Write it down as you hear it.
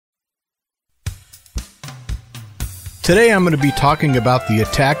Today I'm going to be talking about the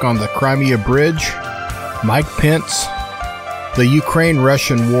attack on the Crimea Bridge, Mike Pence, the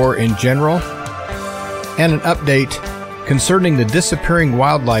Ukraine-Russian war in general, and an update concerning the disappearing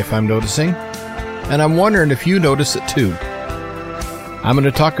wildlife I'm noticing, and I'm wondering if you notice it too. I'm going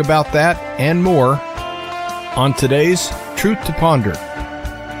to talk about that and more on today's Truth to Ponder.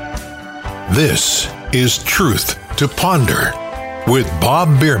 This is Truth to Ponder with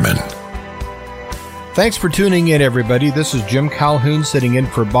Bob Bierman. Thanks for tuning in, everybody. This is Jim Calhoun sitting in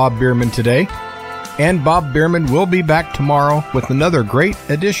for Bob Bierman today. And Bob Bierman will be back tomorrow with another great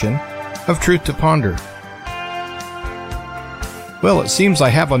edition of Truth to Ponder. Well, it seems I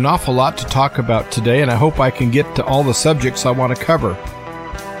have an awful lot to talk about today, and I hope I can get to all the subjects I want to cover.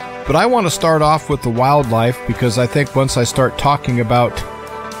 But I want to start off with the wildlife, because I think once I start talking about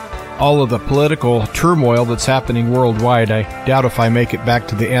all of the political turmoil that's happening worldwide, I doubt if I make it back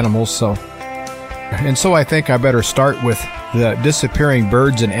to the animals, And so I think I better start with the disappearing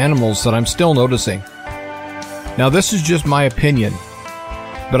birds and animals that I'm still noticing. Now, this is just my opinion,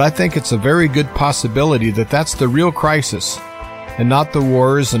 but I think it's a very good possibility that that's the real crisis, and not the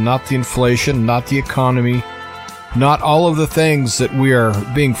wars, and not the inflation, not the economy, not all of the things that we are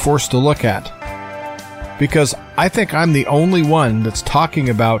being forced to look at. Because I think I'm the only one that's talking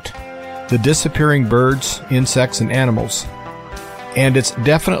about the disappearing birds, insects, and animals. And it's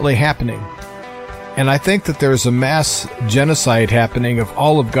definitely happening. And I think that there's a mass genocide happening of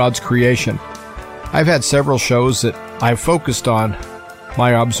all of God's creation. I've had several shows that I've focused on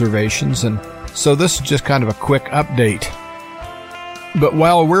my observations, and so this is just kind of a quick update. But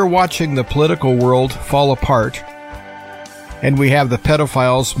while we're watching the political world fall apart, and we have the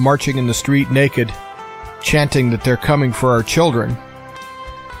pedophiles marching in the street naked, chanting that they're coming for our children,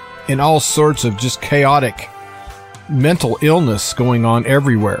 and all sorts of just chaotic mental illness going on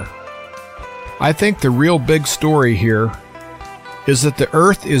everywhere, I think the real big story here is that the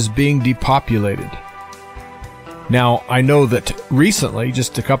earth is being depopulated. Now, I know that recently,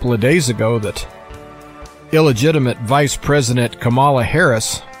 just a couple of days ago, that illegitimate Vice President Kamala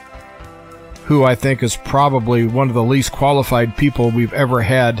Harris, who I think is probably one of the least qualified people we've ever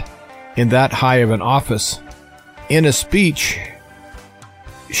had in that high of an office, in a speech,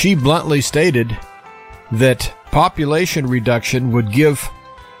 she bluntly stated that population reduction would give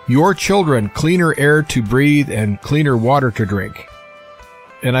your children cleaner air to breathe and cleaner water to drink.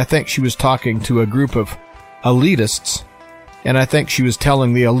 And I think she was talking to a group of elitists, and I think she was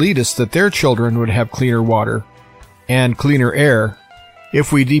telling the elitists that their children would have cleaner water and cleaner air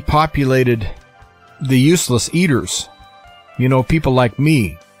if we depopulated the useless eaters. You know, people like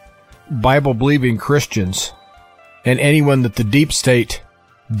me, Bible-believing Christians, and anyone that the deep state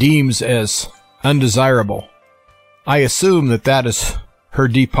deems as undesirable. I assume that that is her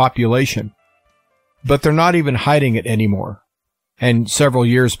depopulation. But they're not even hiding it anymore. And several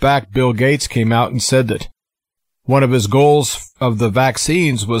years back, Bill Gates came out and said that one of his goals of the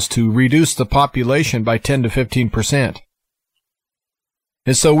vaccines was to reduce the population by 10 to 15%.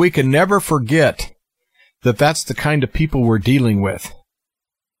 And so we can never forget that that's the kind of people we're dealing with.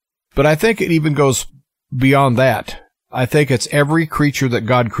 But I think it even goes beyond that. I think it's every creature that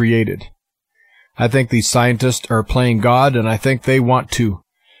God created. I think these scientists are playing God, and I think they want to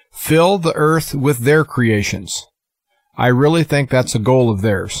fill the earth with their creations. I really think that's a goal of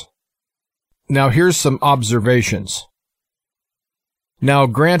theirs. Now, here's some observations. Now,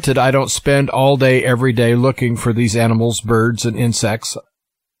 granted, I don't spend all day, every day looking for these animals, birds, and insects.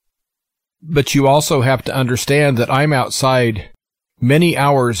 But you also have to understand that I'm outside many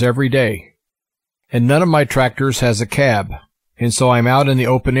hours every day, and none of my tractors has a cab, and so I'm out in the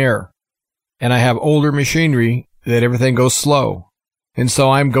open air. And I have older machinery that everything goes slow. And so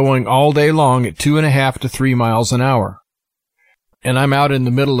I'm going all day long at 2.5 to 3 miles an hour. And I'm out in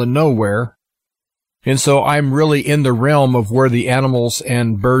the middle of nowhere. And so I'm really in the realm of where the animals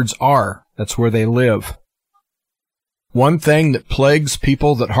and birds are. That's where they live. One thing that plagues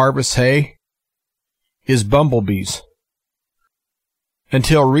people that harvest hay is bumblebees.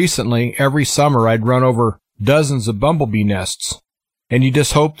 Until recently, every summer I'd run over dozens of bumblebee nests. And you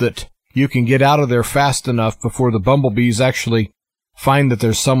just hope that you can get out of there fast enough before the bumblebees actually find that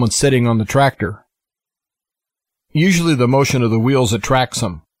there's someone sitting on the tractor. Usually the motion of the wheels attracts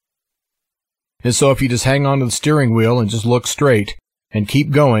them. And so if you just hang on to the steering wheel and just look straight and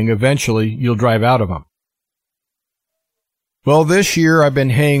keep going, eventually you'll drive out of them. Well, this year I've been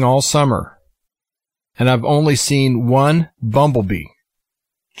haying all summer, and I've only seen one bumblebee.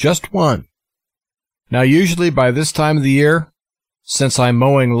 Just one. Now, usually by this time of the year, since I'm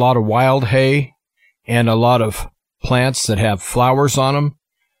mowing a lot of wild hay and a lot of plants that have flowers on them,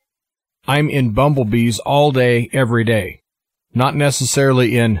 I'm in bumblebees all day, every day. Not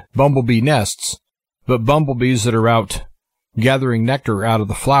necessarily in bumblebee nests, but bumblebees that are out gathering nectar out of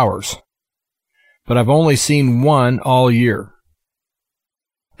the flowers. But I've only seen one all year.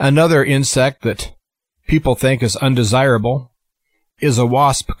 Another insect that people think is undesirable is a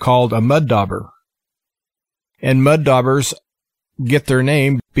wasp called a mud dauber. And mud daubers get their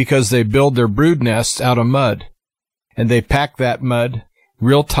name because they build their brood nests out of mud. And they pack that mud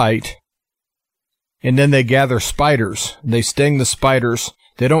real tight. And then they gather spiders. They sting the spiders.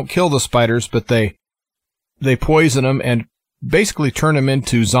 They don't kill the spiders, but they poison them and basically turn them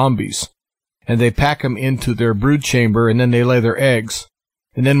into zombies. And they pack them into their brood chamber, and then they lay their eggs.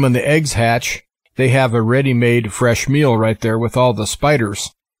 And then when the eggs hatch, they have a ready-made fresh meal right there with all the spiders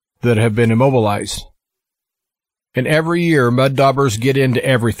that have been immobilized. And every year, mud daubers get into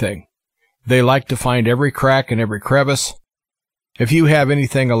everything. They like to find every crack and every crevice. If you have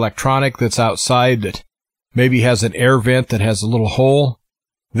anything electronic that's outside that maybe has an air vent that has a little hole,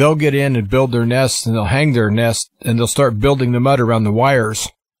 they'll get in and build their nests, and they'll hang their nest, and they'll start building the mud around the wires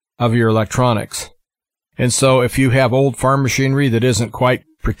of your electronics. And so if you have old farm machinery that isn't quite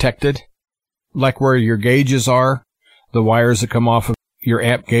protected, like where your gauges are, the wires that come off of your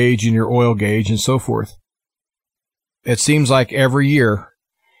amp gauge and your oil gauge and so forth, it seems like every year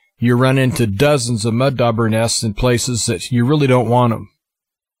you run into dozens of mud dauber nests in places that you really don't want them.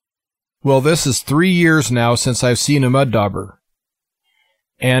 Well, this is 3 years now since I've seen a mud dauber,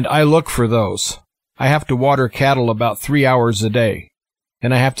 and I look for those. I have to water cattle about 3 hours a day,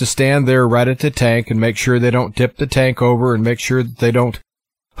 and I have to stand there right at the tank and make sure they don't tip the tank over and make sure that they don't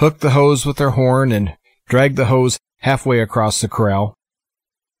hook the hose with their horn and drag the hose halfway across the corral.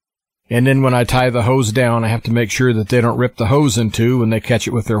 And then when I tie the hose down, I have to make sure that they don't rip the hose in two when they catch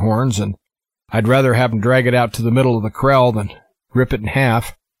it with their horns, and I'd rather have them drag it out to the middle of the corral than rip it in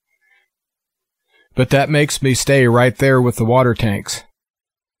half. But that makes me stay right there with the water tanks.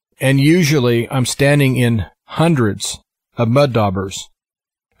 And usually I'm standing in hundreds of mud daubers,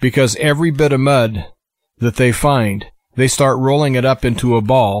 because every bit of mud that they find, they start rolling it up into a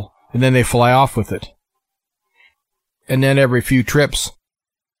ball, and then they fly off with it. And then every few trips,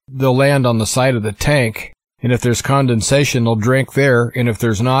 they'll land on the side of the tank, and if there's condensation, they'll drink there, and if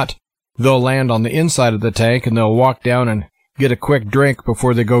there's not, they'll land on the inside of the tank, and they'll walk down and get a quick drink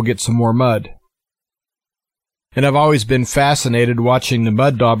before they go get some more mud. And I've always been fascinated watching the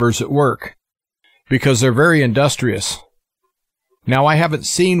mud daubers at work, because they're very industrious. Now, I haven't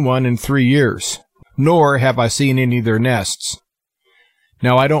seen one in 3 years, nor have I seen any of their nests.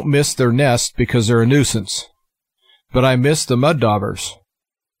 Now, I don't miss their nests because they're a nuisance, but I miss the mud daubers.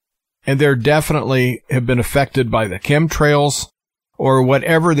 And they're definitely have been affected by the chemtrails or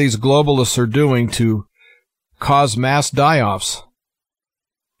whatever these globalists are doing to cause mass die-offs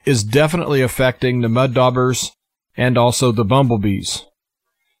is definitely affecting the mud daubers and also the bumblebees.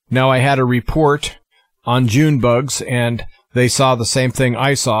 Now, I had a report on June bugs, and they saw the same thing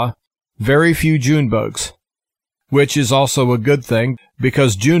I saw. Very few June bugs, which is also a good thing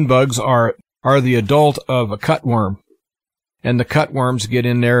because June bugs are the adult of a cutworm. And the cutworms get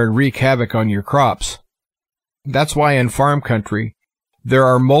in there and wreak havoc on your crops. That's why in farm country, there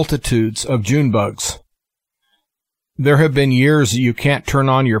are multitudes of June bugs. There have been years that you can't turn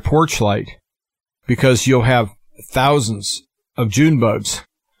on your porch light because you'll have thousands of June bugs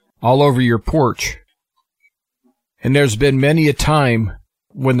all over your porch. And there's been many a time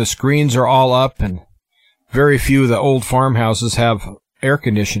when the screens are all up and very few of the old farmhouses have air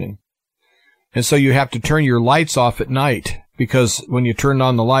conditioning. And so you have to turn your lights off at night, because when you turned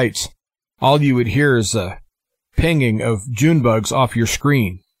on the lights, all you would hear is the pinging of June bugs off your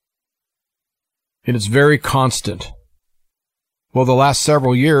screen. And it's very constant. Well, the last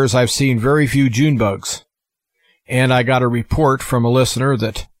several years, I've seen very few June bugs. And I got a report from a listener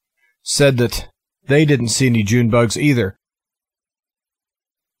that said that they didn't see any June bugs either.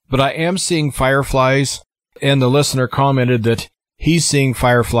 But I am seeing fireflies, and the listener commented that he's seeing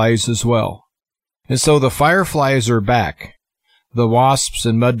fireflies as well. And so the fireflies are back. The wasps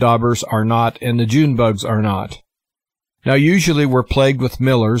and mud daubers are not, and the June bugs are not. Now, usually we're plagued with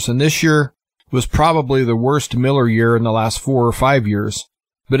millers, and this year was probably the worst miller year in the last 4 or 5 years,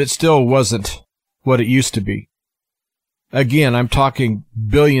 but it still wasn't what it used to be. Again, I'm talking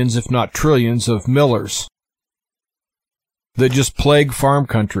billions, if not trillions, of millers that just plague farm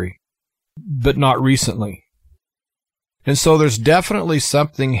country, but not recently. And so there's definitely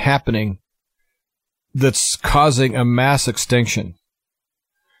something happening that's causing a mass extinction.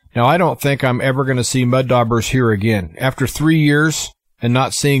 Now, I don't think I'm ever going to see mud daubers here again. After 3 years and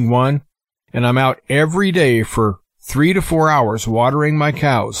not seeing one, and I'm out every day for 3 to 4 hours watering my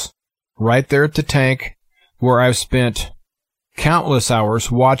cows, right there at the tank where I've spent countless hours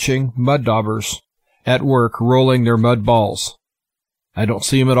watching mud daubers at work rolling their mud balls. I don't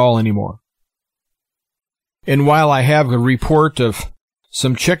see them at all anymore. And while I have a report of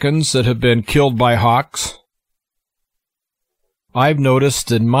some chickens that have been killed by hawks, I've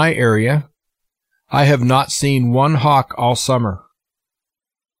noticed in my area, I have not seen one hawk all summer.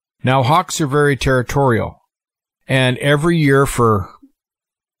 Now, hawks are very territorial, and every year for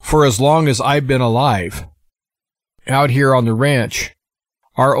as long as I've been alive, out here on the ranch,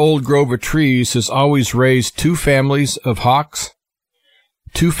 our old grove of trees has always raised 2 families of hawks,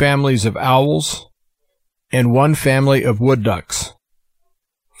 2 families of owls, and 1 family of wood ducks.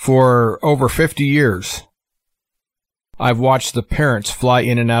 For over 50 years, I've watched the parents fly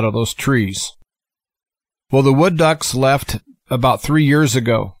in and out of those trees. Well, the wood ducks left about 3 years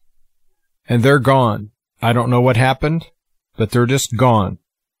ago, and they're gone. I don't know what happened, but they're just gone.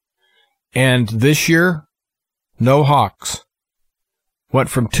 And this year, no hawks. Went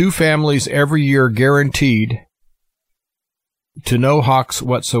from 2 families every year guaranteed to no hawks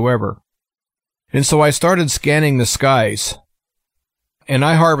whatsoever. And so I started scanning the skies, and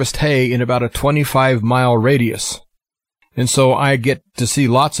I harvest hay in about a 25-mile radius. And so I get to see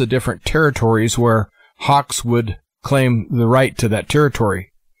lots of different territories where hawks would claim the right to that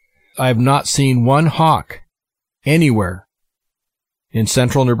territory. I have not seen one hawk anywhere in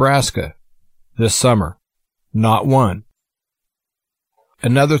central Nebraska this summer. Not one.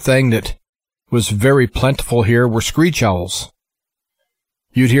 Another thing that was very plentiful here were screech owls.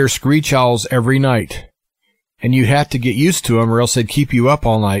 You'd hear screech owls every night, and you'd have to get used to them or else they'd keep you up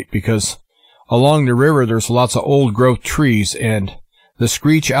all night, because along the river there's lots of old growth trees, and the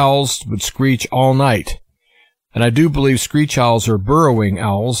screech owls would screech all night. And I do believe screech owls are burrowing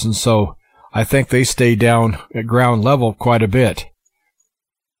owls, and so I think they stay down at ground level quite a bit.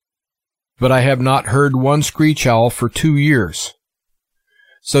 But I have not heard one screech owl for 2 years.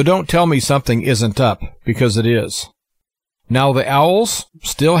 So don't tell me something isn't up, because it is. Now the owls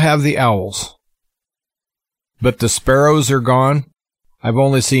still have the owls, but the sparrows are gone. I've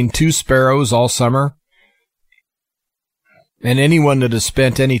only seen 2 sparrows all summer. And anyone that has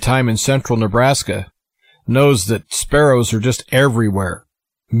spent any time in central Nebraska knows that sparrows are just everywhere.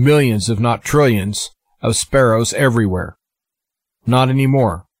 Millions, if not trillions, of sparrows everywhere. Not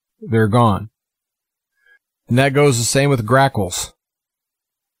anymore. They're gone. And that goes the same with grackles.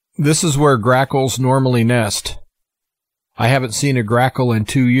 This is where grackles normally nest. I haven't seen a grackle in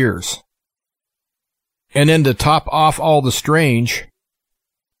 2 years. And then to top off all the strange,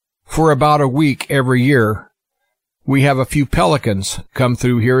 for about a week every year, we have a few pelicans come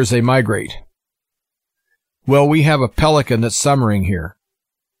through here as they migrate. Well, we have a pelican that's summering here.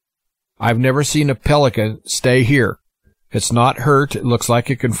 I've never seen a pelican stay here. It's not hurt. It looks like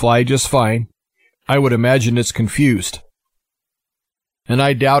it can fly just fine. I would imagine it's confused. And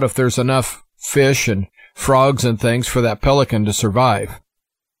I doubt if there's enough fish and frogs and things for that pelican to survive.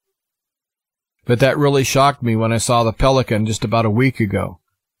 But that really shocked me when I saw the pelican just about a week ago.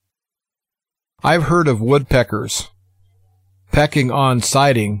 I've heard of woodpeckers pecking on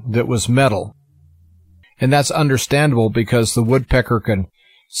siding that was metal. And that's understandable because the woodpecker can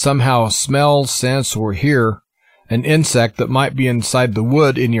somehow smell, sense, or hear an insect that might be inside the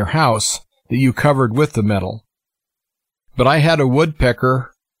wood in your house that you covered with the metal. But I had a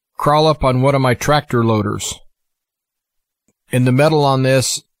woodpecker crawl up on one of my tractor loaders. And the metal on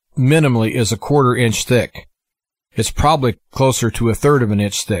this minimally is a 1/4 inch thick. It's probably closer to 1/3 of an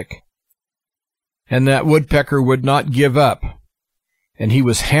inch thick. And that woodpecker would not give up. And he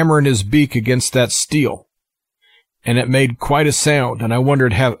was hammering his beak against that steel. And it made quite a sound, and I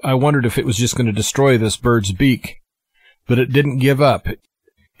wondered if it was just going to destroy this bird's beak. But it didn't give up.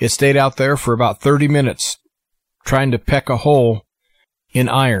 It stayed out there for about 30 minutes, trying to peck a hole in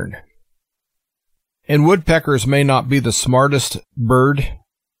iron. And woodpeckers may not be the smartest bird,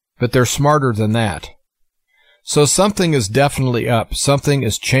 but they're smarter than that. So something is definitely up. Something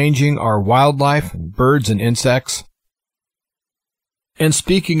is changing our wildlife, and birds and insects. And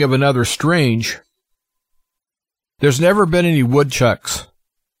speaking of another strange, there's never been any woodchucks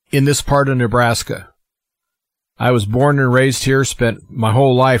in this part of Nebraska. I was born and raised here, spent my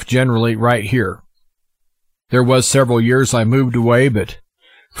whole life generally right here. There was several years I moved away, but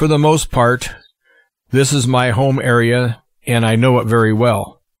for the most part, this is my home area, and I know it very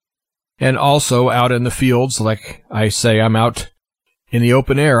well. And also out in the fields, like I say, I'm out in the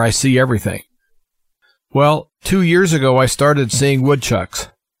open air, I see everything. Well, 2 years ago I started seeing woodchucks.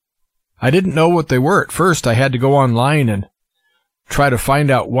 I didn't know what they were at first. I had to go online and try to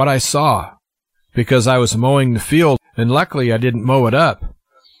find out what I saw, because I was mowing the field, and luckily I didn't mow it up.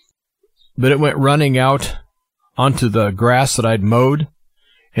 but it went running out onto the grass that I'd mowed,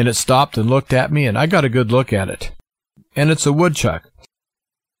 and it stopped and looked at me, and I got a good look at it. And it's a woodchuck.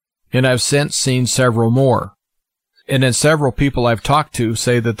 And I've since seen several more. And then several people I've talked to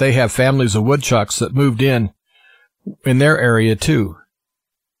say that they have families of woodchucks that moved in their area too.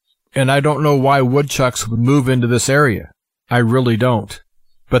 And I don't know why woodchucks would move into this area. I really don't.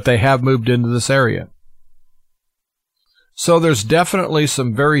 But they have moved into this area. So there's definitely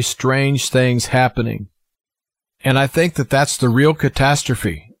some very strange things happening. And I think that that's the real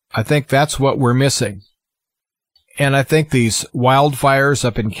catastrophe. I think that's what we're missing. And I think these wildfires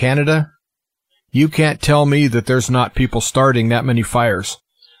up in Canada, you can't tell me that there's not people starting that many fires.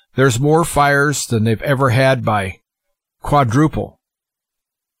 There's more fires than they've ever had by quadruple.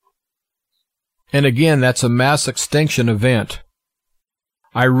 And again, that's a mass extinction event.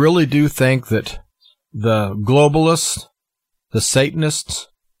 I really do think that the globalists, the Satanists,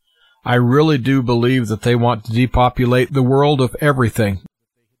 I really do believe that they want to depopulate the world of everything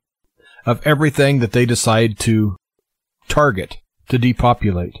that they decide to target, to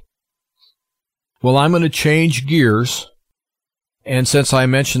depopulate. Well, I'm going to change gears, and since I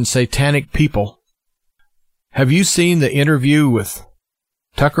mentioned satanic people, have you seen the interview with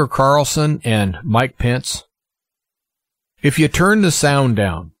Tucker Carlson and Mike Pence? If you turn the sound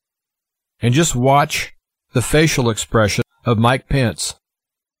down and just watch the facial expression of Mike Pence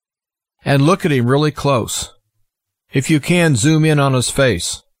and look at him really close, if you can zoom in on his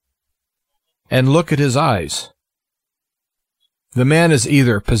face and look at his eyes, the man is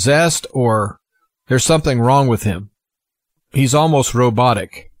either possessed or there's something wrong with him. He's almost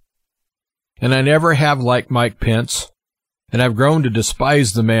robotic. And I never have liked Mike Pence, and I've grown to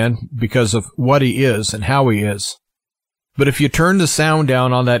despise the man because of what he is and how he is. But if you turn the sound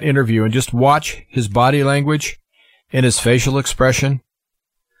down on that interview and just watch his body language and his facial expression,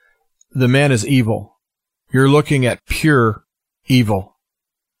 the man is evil. You're looking at pure evil.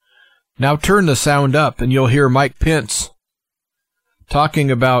 Now turn the sound up and you'll hear Mike Pence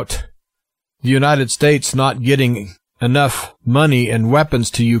talking about the United States not getting enough money and weapons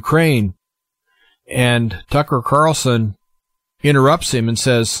to Ukraine. And Tucker Carlson interrupts him and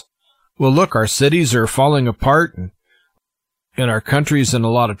says, well, look, our cities are falling apart and our country's in a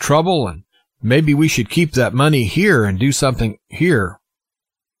lot of trouble, and maybe we should keep that money here and do something here.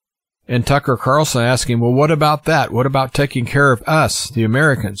 And Tucker Carlson asked him, well, what about that? What about taking care of us, the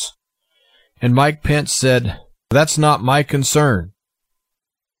Americans? And Mike Pence said, that's not my concern.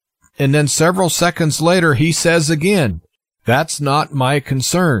 And then several seconds later, he says again, that's not my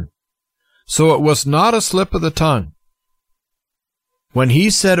concern. So it was not a slip of the tongue. When he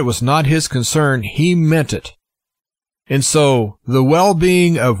said it was not his concern, he meant it. And so the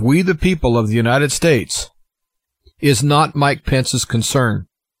well-being of we the people of the United States is not Mike Pence's concern.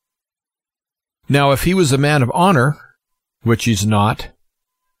 Now, if he was a man of honor, which he's not,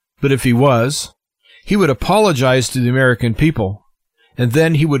 but if he was, he would apologize to the American people, and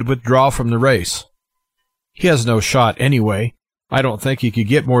then he would withdraw from the race. He has no shot anyway. I don't think he could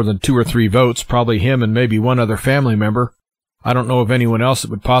get more than 2 or 3 votes, probably him and maybe one other family member. I don't know of anyone else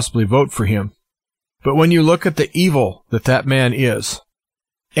that would possibly vote for him. But when you look at the evil that man is,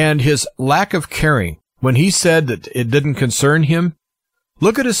 and his lack of caring, when he said that it didn't concern him,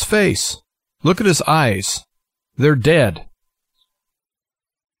 look at his face. Look at his eyes. They're dead.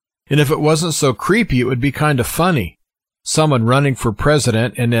 And if it wasn't so creepy, it would be kind of funny. Someone running for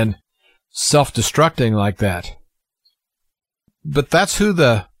president and then self-destructing like that. But that's who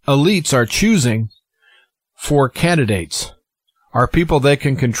the elites are choosing for candidates, are people they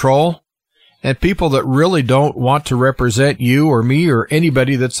can control and people that really don't want to represent you or me or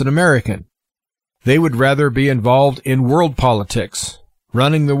anybody that's an American. They would rather be involved in world politics,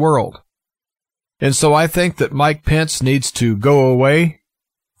 running the world. And so I think that Mike Pence needs to go away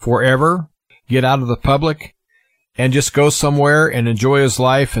forever, get out of the public, and just go somewhere and enjoy his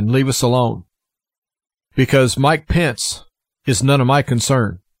life and leave us alone. Because Mike Pence is none of my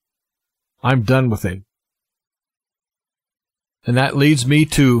concern. I'm done with him. And that leads me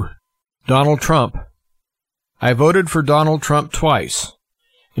to Donald Trump. I voted for Donald Trump twice.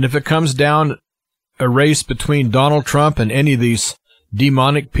 And if it comes down a race between Donald Trump and any of these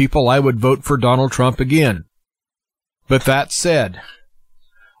demonic people, I would vote for Donald Trump again. But that said,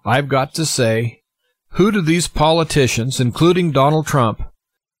 I've got to say, who do these politicians, including Donald Trump,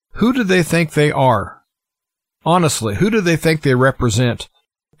 who do they think they are? Honestly, who do they think they represent?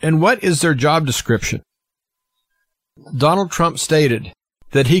 And what is their job description? Donald Trump stated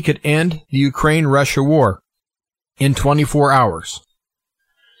that he could end the Ukraine-Russia war in 24 hours.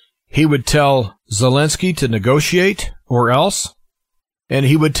 He would tell Zelensky to negotiate or else, And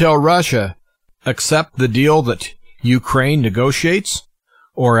he would tell Russia, accept the deal that Ukraine negotiates,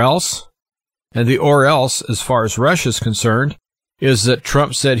 or else. And the or else, as far as Russia's concerned, is that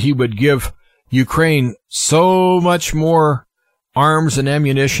Trump said he would give Ukraine so much more arms and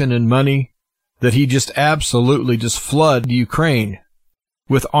ammunition and money that he just absolutely just flood Ukraine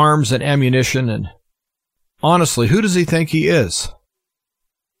with arms and ammunition. And honestly, who does he think he is?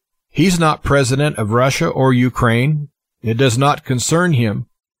 He's not president of Russia or Ukraine. It does not concern him.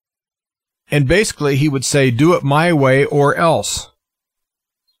 And basically, he would say, do it my way or else.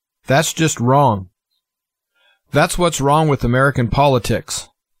 That's just wrong. That's what's wrong with American politics.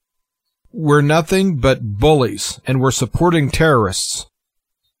 We're nothing but bullies, and we're supporting terrorists.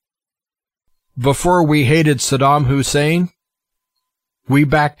 Before we hated Saddam Hussein, we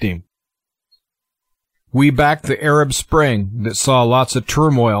backed him. We backed the Arab Spring that saw lots of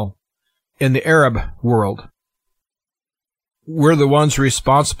turmoil in the Arab world. We're the ones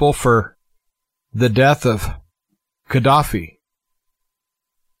responsible for the death of Gaddafi.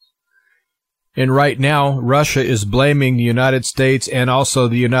 And right now, Russia is blaming the United States and also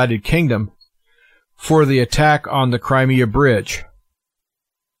the United Kingdom for the attack on the Crimea Bridge.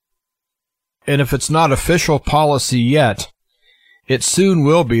 And if it's not official policy yet, it soon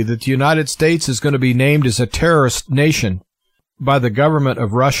will be that the United States is going to be named as a terrorist nation by the government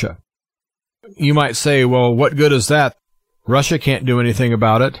of Russia. You might say, well, what good is that? Russia can't do anything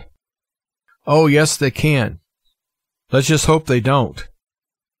about it. Oh, yes, they can. Let's just hope they don't.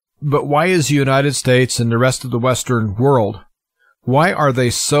 But why is the United States and the rest of the Western world, why are they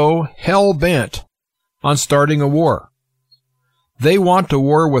so hell-bent on starting a war? They want a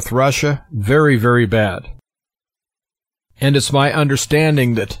war with Russia very, very bad. And it's my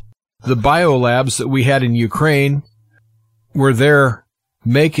understanding that the biolabs that we had in Ukraine were there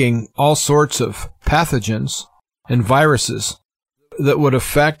making all sorts of pathogens and viruses that would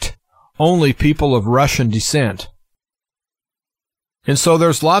affect only people of Russian descent. And so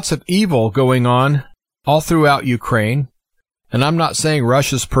there's lots of evil going on all throughout Ukraine. And I'm not saying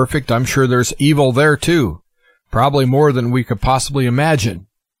Russia's perfect. I'm sure there's evil there too. Probably more than we could possibly imagine.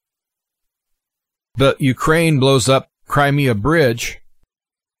 But Ukraine blows up Crimea Bridge.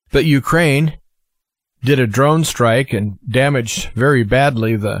 But Ukraine did a drone strike and damaged very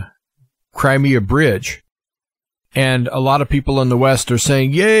badly the Crimea Bridge. And a lot of people in the West are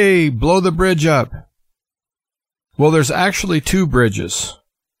saying, yay, blow the bridge up. Well, there's actually two bridges.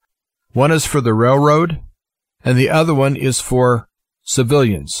 One is for the railroad, and the other one is for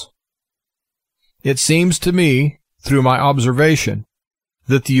civilians. It seems to me, through my observation,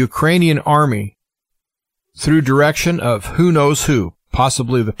 that the Ukrainian army, through direction of who knows who,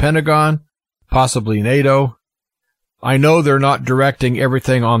 possibly the Pentagon, possibly NATO, I know they're not directing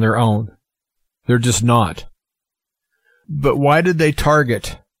everything on their own. They're just not. But why did they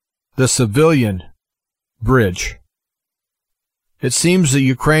target the civilian bridge? It seems that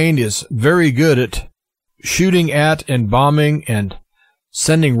Ukraine is very good at shooting at and bombing and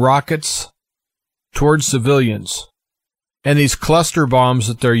sending rockets towards civilians. And these cluster bombs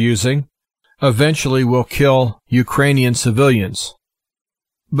that they're using eventually will kill Ukrainian civilians.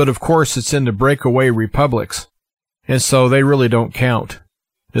 But of course it's in the breakaway republics, and so they really don't count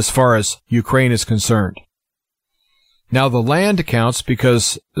as far as Ukraine is concerned. Now the land counts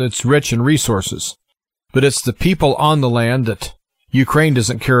because it's rich in resources, but it's the people on the land that Ukraine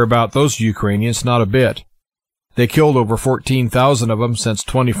doesn't care about. Those Ukrainians, not a bit. They killed over 14,000 of them since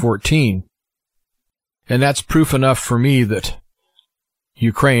 2014. And that's proof enough for me that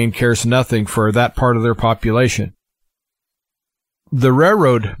Ukraine cares nothing for that part of their population. The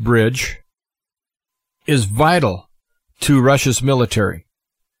railroad bridge is vital to Russia's military.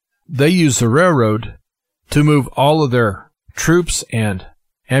 They use the railroad to move all of their troops and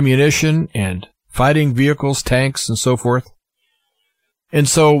ammunition and fighting vehicles, tanks, and so forth. And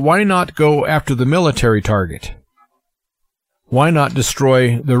so why not go after the military target? Why not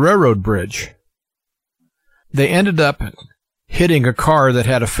destroy the railroad bridge? They ended up hitting a car that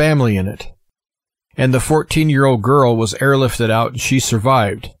had a family in it, and the 14-year-old girl was airlifted out and she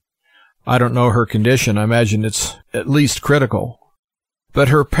survived. I don't know her condition. I imagine it's at least critical. But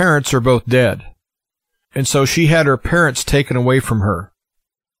her parents are both dead. And so she had her parents taken away from her.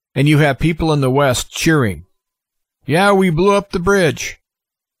 And you have people in the West cheering. Yeah, we blew up the bridge.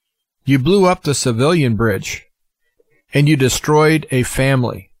 You blew up the civilian bridge. And you destroyed a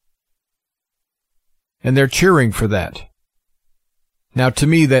family. And they're cheering for that. Now, to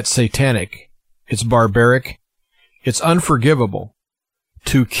me, that's satanic. It's barbaric. It's unforgivable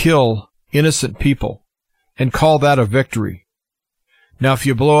to kill innocent people and call that a victory. Now, if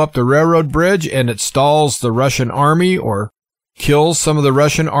you blow up the railroad bridge and it stalls the Russian army or kills some of the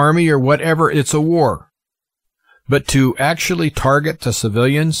Russian army or whatever, it's a war. But to actually target the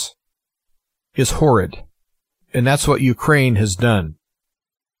civilians is horrid. And that's what Ukraine has done.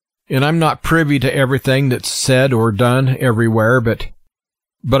 And I'm not privy to everything that's said or done everywhere, but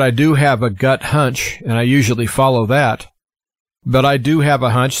I do have a gut hunch, and I usually follow that. But I do have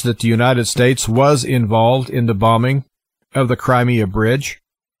a hunch that the United States was involved in the bombing of the Crimea Bridge.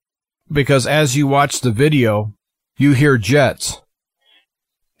 Because as you watch the video, you hear jets.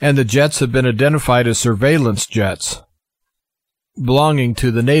 And the jets have been identified as surveillance jets belonging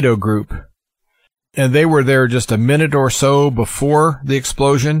to the NATO group. And they were there just a minute or so before the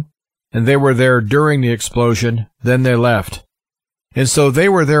explosion, and they were there during the explosion, then they left. And so they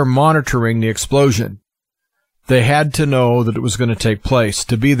were there monitoring the explosion. They had to know that it was going to take place,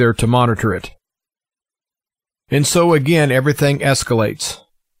 to be there to monitor it. And so again, everything escalates.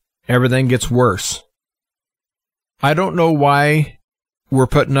 Everything gets worse. I don't know why we're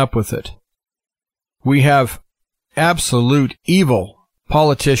putting up with it. We have absolute evil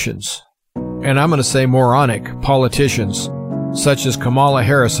politicians, and I'm going to say moronic politicians, such as Kamala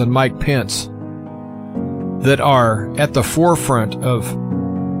Harris and Mike Pence, that are at the forefront of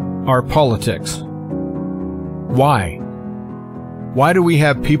our politics. Why? Why do we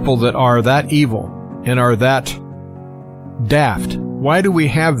have people that are that evil and are that daft? Why do we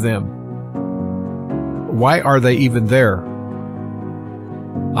have them? Why are they even there?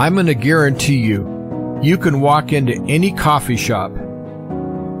 I'm going to guarantee you can walk into any coffee shop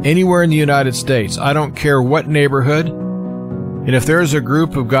anywhere in the United States. I don't care what neighborhood. And if there's a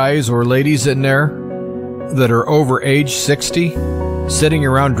group of guys or ladies in there that are over age 60, sitting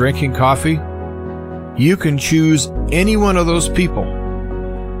around drinking coffee, you can choose any one of those people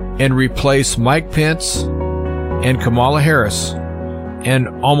and replace Mike Pence and Kamala Harris and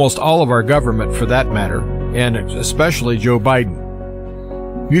almost all of our government for that matter, and especially Joe Biden.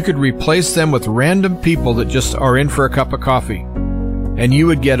 You could replace them with random people that just are in for a cup of coffee, and you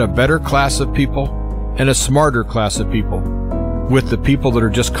would get a better class of people and a smarter class of people with the people that are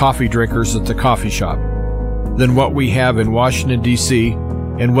just coffee drinkers at the coffee shop than what we have in Washington, D.C.,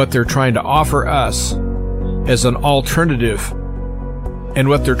 and what they're trying to offer us as an alternative, and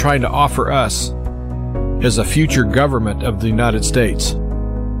what they're trying to offer us as a future government of the United States.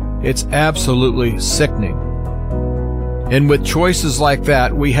 It's absolutely sickening. And with choices like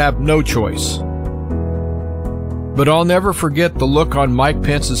that, we have no choice. But I'll never forget the look on Mike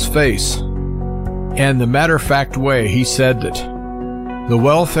Pence's face and the matter-of-fact way he said that the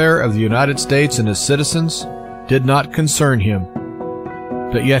welfare of the United States and its citizens did not concern him,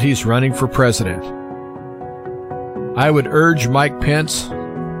 but yet he's running for president. I would urge Mike Pence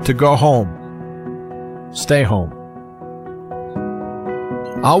to go home. Stay home.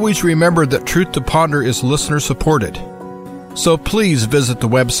 Always remember that Truth to Ponder is listener-supported. So please visit the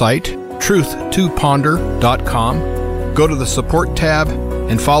website, truth2ponder.com. Go to the support tab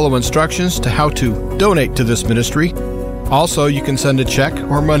and follow instructions to how to donate to this ministry. Also, you can send a check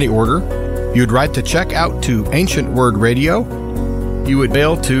or money order. You'd write the check out to Ancient Word Radio. You would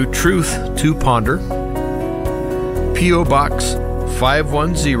mail to Truth to Ponder, P.O. Box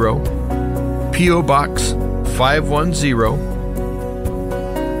 510, P.O. Box 510,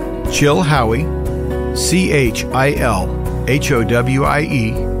 Chilhowie, Chilhowie,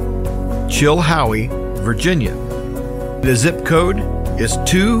 Chilhowie, Virginia. The zip code is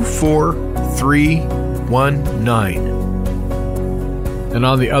 24319. And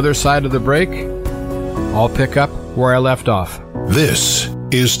on the other side of the break, I'll pick up where I left off. This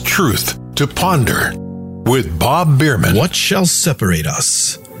is Truth to Ponder with Bob Bierman. What shall separate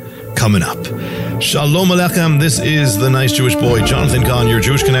us? Coming up. Shalom Aleichem. This is the nice Jewish boy, Jonathan Cahn, your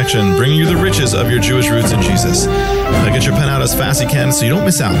Jewish connection, bringing you the riches of your Jewish roots in Jesus. Now get your pen out as fast as you can so you don't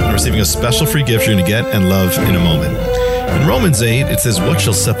miss out on receiving a special free gift you're going to get and love in a moment. In Romans 8, it says, what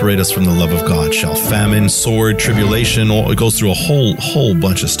shall separate us from the love of God? Shall famine, sword, tribulation, it goes through a whole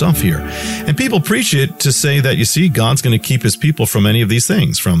bunch of stuff here. And people preach it to say that, you see, God's going to keep his people from any of these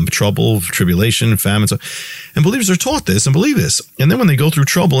things, from trouble, tribulation, famine. And believers are taught this and believe this. And then when they go through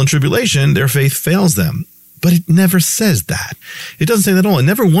trouble and tribulation, their faith fails them. But it never says that. It doesn't say that at all. It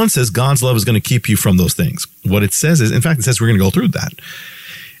never once says God's love is going to keep you from those things. What it says is, in fact, it says we're going to go through that.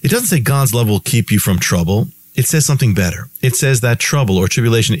 It doesn't say God's love will keep you from trouble. It says something better. It says that trouble or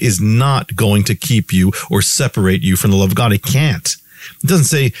tribulation is not going to keep you or separate you from the love of God. It can't. It doesn't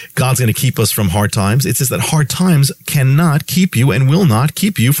say God's going to keep us from hard times. It says that hard times cannot keep you and will not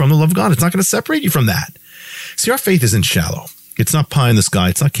keep you from the love of God. It's not going to separate you from that. See, our faith isn't shallow. It's not pie in the sky.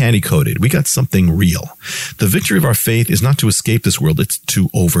 It's not candy-coated. We got something real. The victory of our faith is not to escape this world. It's to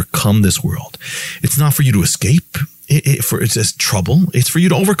overcome this world. It's not for you to escape. it's just trouble. It's for you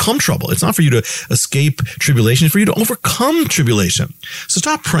to overcome trouble. It's not for you to escape tribulation. It's for you to overcome tribulation. So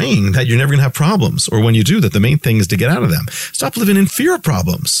stop praying that you're never going to have problems, or when you do, that the main thing is to get out of them. Stop living in fear of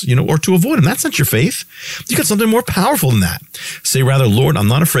problems, or to avoid them. That's not your faith. You got something more powerful than that. Say rather, Lord, I'm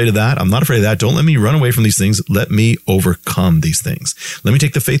not afraid of that. I'm not afraid of that. Don't let me run away from these things. Let me overcome these things. Let me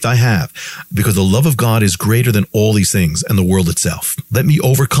take the faith I have, because the love of God is greater than all these things and the world itself. Let me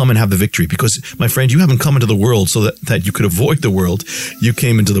overcome and have the victory, because, my friend, you haven't come into the world so that you could avoid the world. You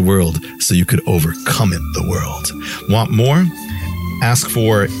came into the world so you could overcome it, the world. Want more? Ask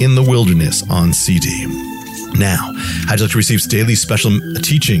for In the Wilderness on CD. Now, how'd you like to receive daily special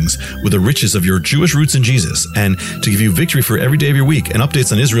teachings with the riches of your Jewish roots in Jesus, and to give you victory for every day of your week, and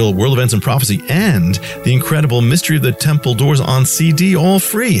updates on Israel, world events, and prophecy, and the incredible Mystery of the Temple Doors on CD, all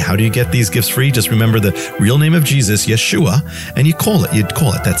free? How do you get these gifts free? Just remember the real name of Jesus, Yeshua, and you call it.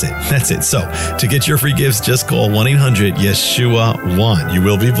 That's it. So, to get your free gifts, just call 1-800-YESHUA-1. You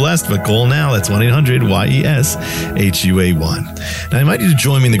will be blessed, but call now. That's 1-800-YESHUA-1. Now, I invite you to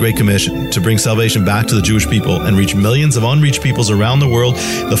join me in the Great Commission to bring salvation back to the Jewish people and reach millions of unreached peoples around the world,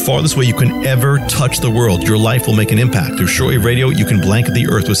 the farthest way you can ever touch the world. Your life will make an impact. Through Shortwave Radio, you can blanket the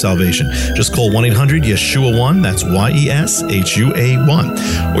earth with salvation. Just call 1-800-YESHUA-1. That's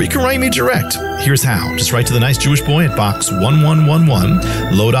YESHUA-1. Or you can write me direct. Here's how. Just write to the Nice Jewish Boy at Box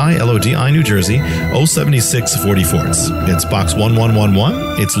 1111, Lodi, Lodi, New Jersey, 07644. It's Box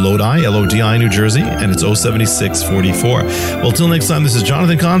 1111. It's Lodi, Lodi, New Jersey, and it's 07644. Well, till next time, this is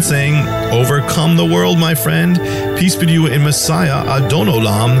Jonathan Cahn saying, overcome the world, my friend. Peace be to you in Messiah, Adon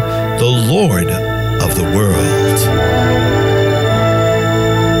Olam, the Lord of the world.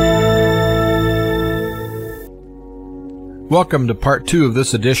 Welcome to part 2 of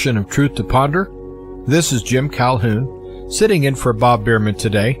this edition of Truth to Ponder. This is Jim Calhoun, sitting in for Bob Bierman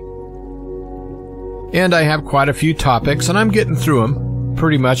today. And I have quite a few topics, and I'm getting through them.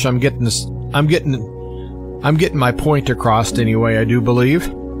 Pretty much, I'm getting my point across anyway, I do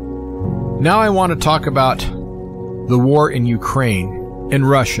believe. Now I want to talk about the war in Ukraine and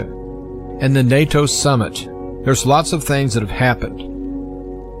Russia and the NATO summit. There's lots of things that have happened.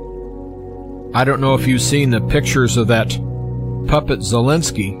 I don't know if you've seen the pictures of that puppet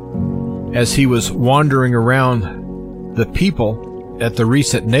Zelensky as he was wandering around the people at the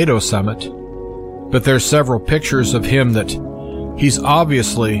recent NATO summit, but there's several pictures of him that he's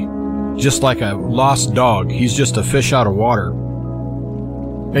obviously just like a lost dog. He's just a fish out of water.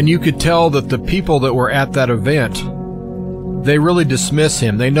 And you could tell that the people that were at that event, they really dismiss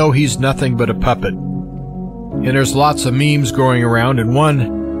him. They know he's nothing but a puppet. And there's lots of memes going around. And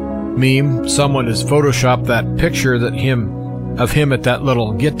one meme, someone has photoshopped that picture of him at that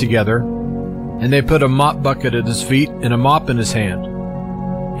little get-together, and they put a mop bucket at his feet and a mop in his hand.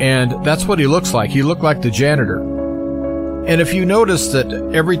 And that's what he looks like. He looked like the janitor. And if you notice that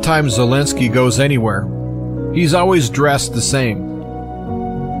every time Zelensky goes anywhere, he's always dressed the same.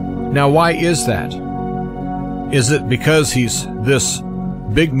 Now, why is that? Is it because he's this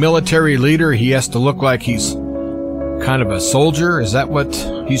big military leader, he has to look like he's kind of a soldier? Is that what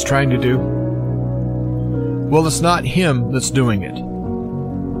he's trying to do? Well, it's not him that's doing it.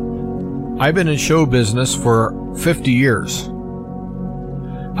 I've been in show business for 50 years.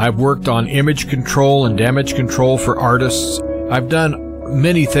 I've worked on image control and damage control for artists. I've done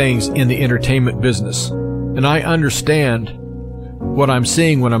many things in the entertainment business, and I understand what I'm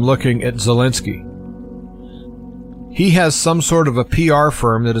seeing when I'm looking at Zelensky. He has some sort of a PR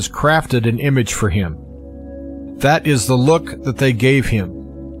firm that has crafted an image for him. That is the look that they gave him.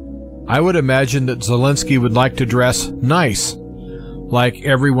 I would imagine that Zelensky would like to dress nice, like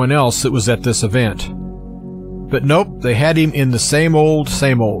everyone else that was at this event. But nope, they had him in the same old,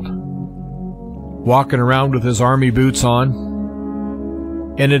 walking around with his army boots on.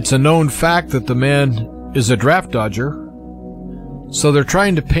 And it's a known fact that the man is a draft dodger. So they're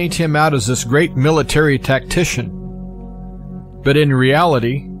trying to paint him out as this great military tactician. But in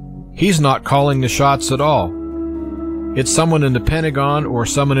reality, he's not calling the shots at all. It's someone in the Pentagon or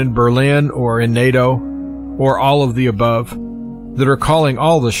someone in Berlin or in NATO or all of the above that are calling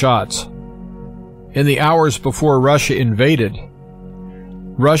all the shots. In the hours before Russia invaded,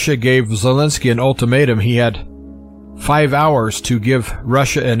 Russia gave Zelensky an ultimatum. He had 5 hours to give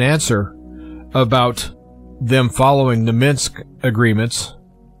Russia an answer about them following the Minsk agreements.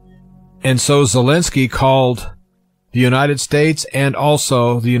 And so Zelensky called the United States and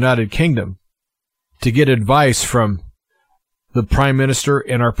also the United Kingdom to get advice from the Prime Minister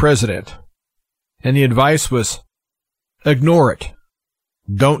and our President. And the advice was, ignore it.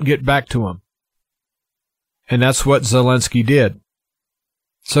 Don't get back to him. And that's what Zelensky did.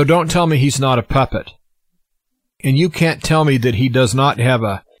 So don't tell me he's not a puppet. And you can't tell me that he does not have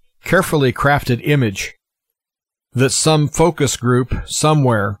a carefully crafted image that some focus group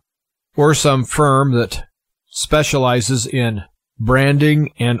somewhere or some firm that specializes in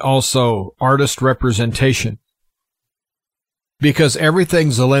branding and also artist representation. Because everything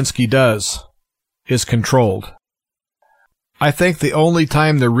Zelensky does is controlled. I think the only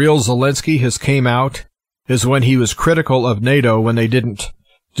time the real Zelensky has came out is when he was critical of NATO when they didn't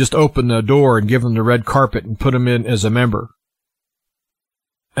just open the door and give him the red carpet and put him in as a member.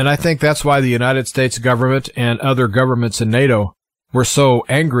 And I think that's why the United States government and other governments in NATO were so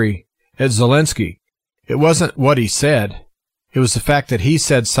angry at Zelensky. It wasn't what he said. It was the fact that he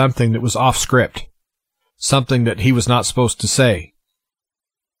said something that was off script, something that he was not supposed to say.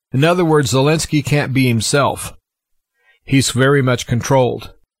 In other words, Zelensky can't be himself. He's very much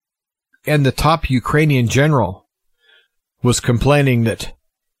controlled. And the top Ukrainian general was complaining that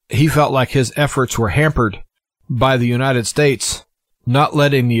he felt like his efforts were hampered by the United States not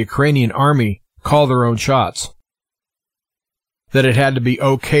letting the Ukrainian army call their own shots, that it had to be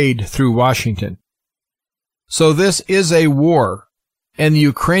okayed through Washington. So this is a war, and the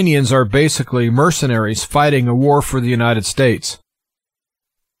Ukrainians are basically mercenaries fighting a war for the United States.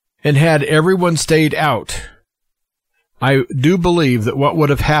 And had everyone stayed out, I do believe that what would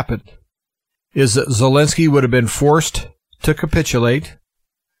have happened is that Zelensky would have been forced to capitulate,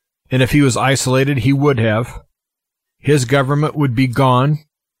 and if he was isolated, he would have. His government would be gone,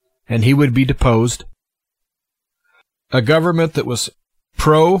 and he would be deposed. A government that was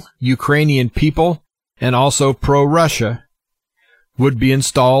pro-Ukrainian people and also pro-Russia would be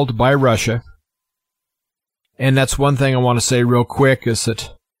installed by Russia. And that's one thing I want to say real quick, is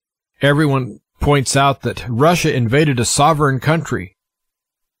that everyone points out that Russia invaded a sovereign country.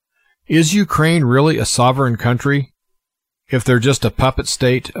 Is Ukraine really a sovereign country if they're just a puppet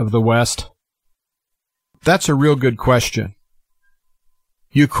state of the West? That's a real good question.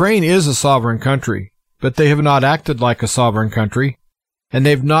 Ukraine is a sovereign country, but they have not acted like a sovereign country, and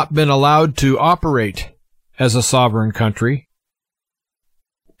they've not been allowed to operate as a sovereign country.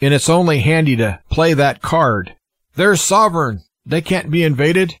 And it's only handy to play that card. They're sovereign. They can't be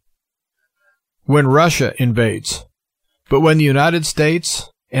invaded when Russia invades. But when the United States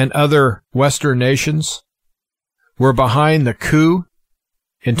and other Western nations were behind the coup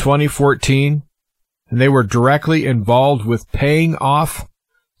in 2014, and they were directly involved with paying off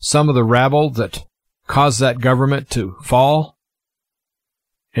some of the rabble that caused that government to fall,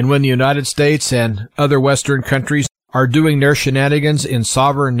 and when the United States and other Western countries are doing their shenanigans in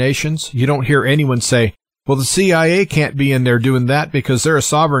sovereign nations, you don't hear anyone say, well, the CIA can't be in there doing that because they're a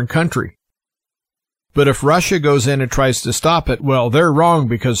sovereign country. But if Russia goes in and tries to stop it, well, they're wrong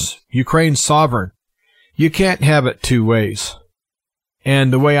because Ukraine's sovereign. You can't have it two ways.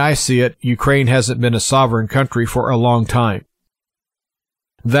 And the way I see it, Ukraine hasn't been a sovereign country for a long time.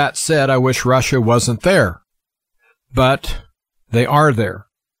 That said, I wish Russia wasn't there. But they are there.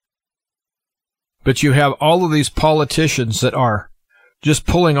 But you have all of these politicians that are just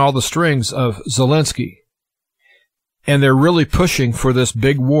pulling all the strings of Zelensky. And they're really pushing for this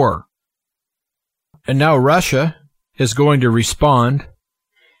big war. And now Russia is going to respond.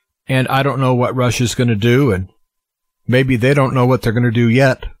 And I don't know what Russia's going to do, and maybe they don't know what they're going to do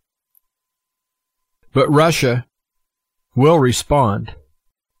yet. But Russia will respond.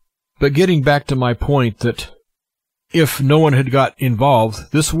 But getting back to my point that if no one had got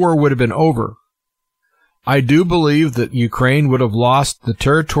involved, this war would have been over. I do believe that Ukraine would have lost the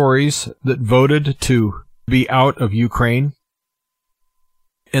territories that voted to be out of Ukraine.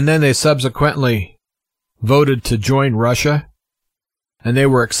 And then they subsequently voted to join Russia, and they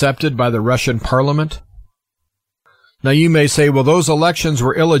were accepted by the Russian parliament. Now you may say, well, those elections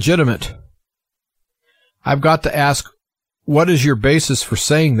were illegitimate. I've got to ask, what is your basis for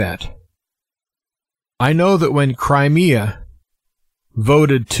saying that? I know that when Crimea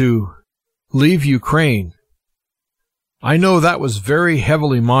voted to leave Ukraine, I know that was very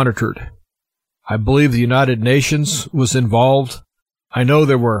heavily monitored. I believe the United Nations was involved. I know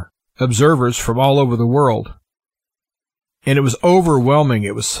there were observers from all over the world. And it was overwhelming.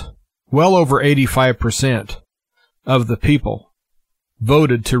 It was well over 85% of the people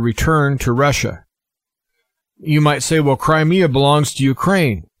voted to return to Russia. You might say, well, Crimea belongs to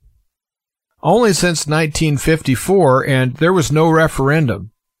Ukraine. Only since 1954, and there was no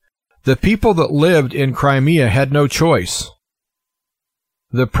referendum. The people that lived in Crimea had no choice.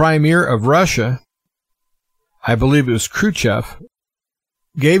 The premier of Russia, I believe it was Khrushchev,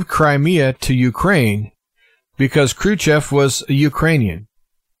 gave Crimea to Ukraine because Khrushchev was a Ukrainian.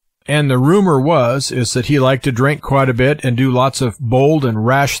 And the rumor is that he liked to drink quite a bit and do lots of bold and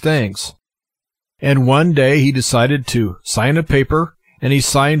rash things. And one day he decided to sign a paper, and he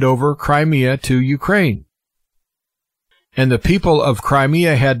signed over Crimea to Ukraine. And the people of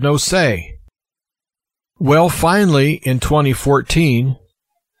Crimea had no say. Well, finally, in 2014,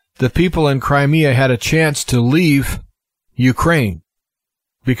 the people in Crimea had a chance to leave Ukraine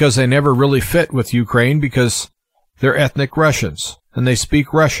because they never really fit with Ukraine because they're ethnic Russians and they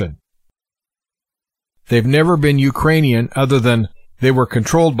speak Russian. They've never been Ukrainian other than they were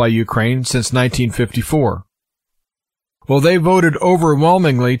controlled by Ukraine since 1954. Well, they voted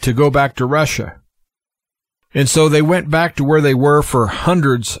overwhelmingly to go back to Russia. And so they went back to where they were for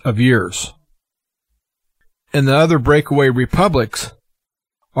hundreds of years. And the other breakaway republics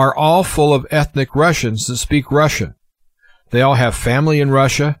are all full of ethnic Russians that speak Russian. They all have family in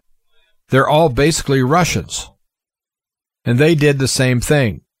Russia. They're all basically Russians. And they did the same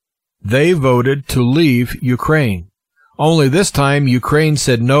thing. They voted to leave Ukraine. Only this time, Ukraine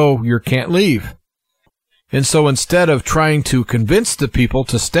said, no, you can't leave. And so instead of trying to convince the people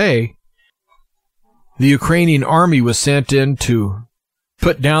to stay, the Ukrainian army was sent in to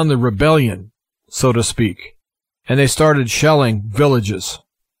put down the rebellion, so to speak. And they started shelling villages.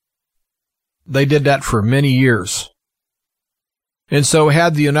 They did that for many years. And so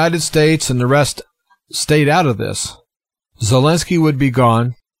had the United States and the rest stayed out of this, Zelensky would be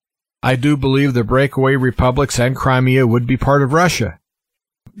gone. I do believe the breakaway republics and Crimea would be part of Russia.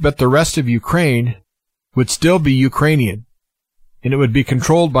 But the rest of Ukraine would still be Ukrainian, and it would be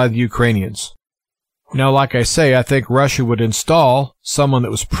controlled by the Ukrainians. Now, like I say, I think Russia would install someone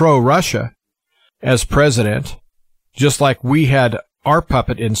that was pro-Russia as president, just like we had our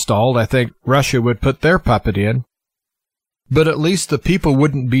puppet installed. I think Russia would put their puppet in, but at least the people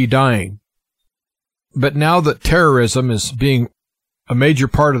wouldn't be dying. But now that terrorism is being a major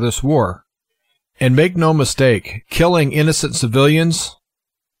part of this war, and make no mistake, killing innocent civilians,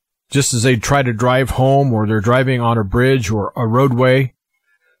 just as they try to drive home or they're driving on a bridge or a roadway,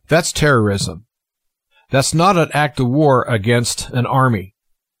 that's terrorism. That's not an act of war against an army.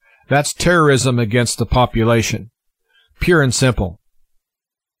 That's terrorism against the population. Pure and simple.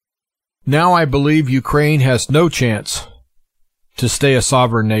 Now I believe Ukraine has no chance to stay a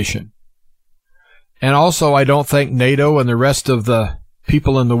sovereign nation. And also I don't think NATO and the rest of the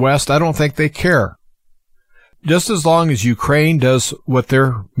people in the West, I don't think they care. Just as long as Ukraine does what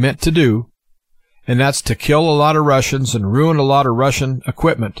they're meant to do, and that's to kill a lot of Russians and ruin a lot of Russian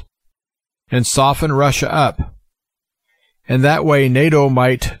equipment and soften Russia up. And that way NATO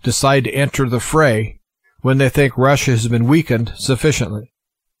might decide to enter the fray when they think Russia has been weakened sufficiently.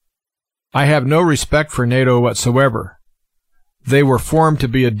 I have no respect for NATO whatsoever. They were formed to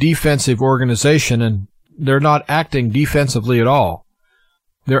be a defensive organization, and they're not acting defensively at all.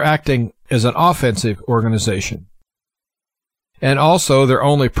 They're acting as an offensive organization. And also, their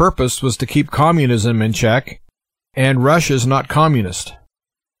only purpose was to keep communism in check, and Russia's not communist.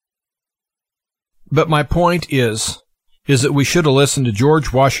 But my point is that we should have listened to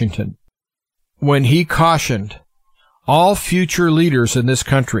George Washington when he cautioned all future leaders in this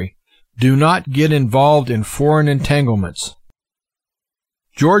country, do not get involved in foreign entanglements.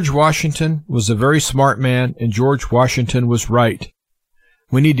 George Washington was a very smart man, and George Washington was right.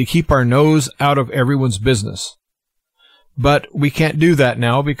 We need to keep our nose out of everyone's business. But we can't do that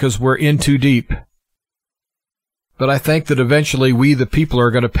now because we're in too deep. But I think that eventually we, the people,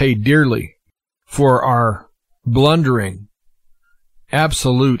 are going to pay dearly for our blundering,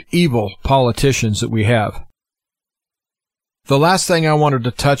 absolute evil politicians that we have. The last thing I wanted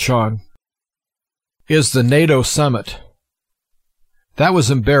to touch on is the NATO summit. That was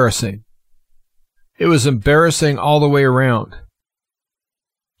embarrassing. It was embarrassing all the way around.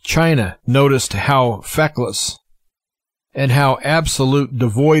 China noticed how feckless and how absolute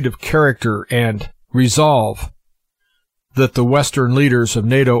devoid of character and resolve that the Western leaders of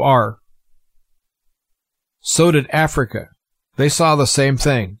NATO are. So did Africa. They saw the same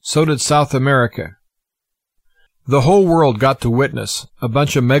thing. So did South America. The whole world got to witness a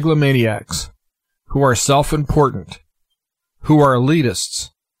bunch of megalomaniacs who are self-important, who are elitists,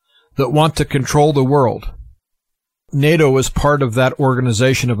 that want to control the world. NATO is part of that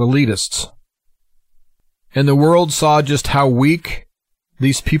organization of elitists. And the world saw just how weak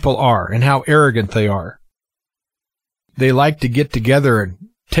these people are and how arrogant they are. They like to get together and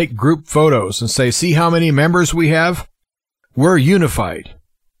take group photos and say, see how many members we have? We're unified.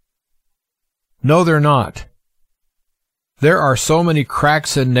 No, they're not. There are so many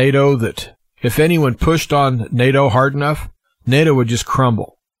cracks in NATO that if anyone pushed on NATO hard enough, NATO would just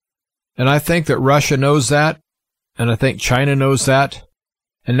crumble. And I think that Russia knows that, and I think China knows that,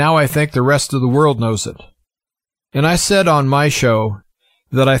 and now I think the rest of the world knows it. And I said on my show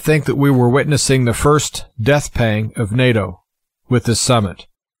that I think that we were witnessing the first death pang of NATO with this summit.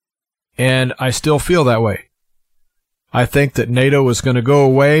 And I still feel that way. I think that NATO is going to go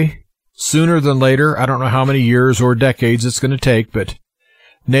away sooner than later. I don't know how many years or decades it's going to take, but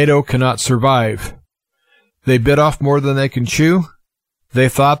NATO cannot survive. They bit off more than they can chew. They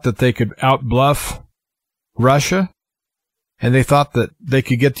thought that they could outbluff Russia, and they thought that they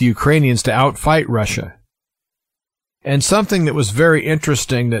could get the Ukrainians to outfight Russia. And something that was very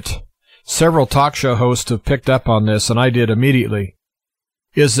interesting that several talk show hosts have picked up on this, and I did immediately,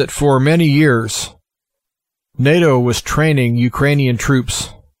 is that for many years, NATO was training Ukrainian troops,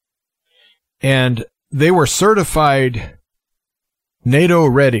 and they were certified NATO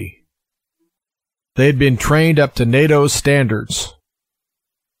ready. They had been trained up to NATO's standards.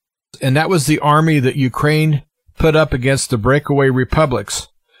 And that was the army that Ukraine put up against the breakaway republics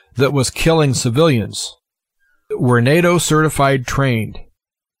that was killing civilians, were NATO certified trained.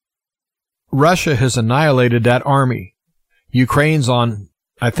 Russia has annihilated that army. Ukraine's on,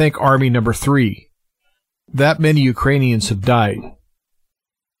 I think, army number 3. That many Ukrainians have died.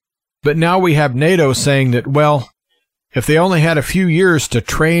 But now we have NATO saying that, well, if they only had a few years to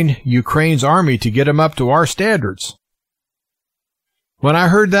train Ukraine's army to get them up to our standards. When I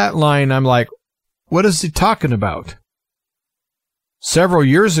heard that line, I'm like, what is he talking about? Several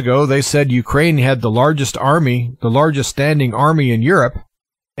years ago, they said Ukraine had the largest army, the largest standing army in Europe,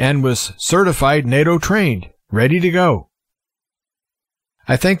 and was certified NATO trained, ready to go.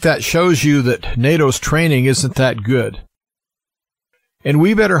 I think that shows you that NATO's training isn't that good. And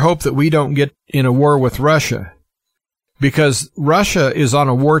we better hope that we don't get in a war with Russia, because Russia is on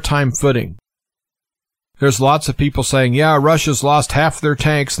a wartime footing. There's lots of people saying, yeah, Russia's lost half their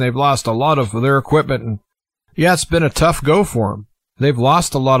tanks and they've lost a lot of their equipment. And yeah, it's been a tough go for them. They've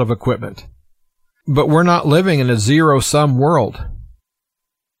lost a lot of equipment. But we're not living in a zero-sum world.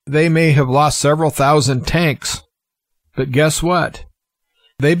 They may have lost several thousand tanks, but guess what?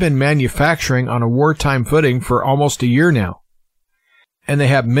 They've been manufacturing on a wartime footing for almost a year now. And they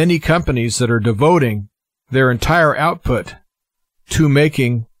have many companies that are devoting their entire output to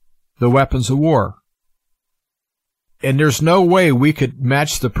making the weapons of war. And there's no way we could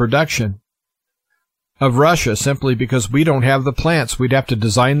match the production of Russia simply because we don't have the plants. We'd have to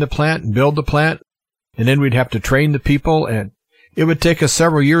design the plant and build the plant, and then we'd have to train the people, and it would take us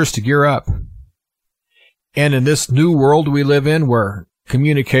several years to gear up. And in this new world we live in where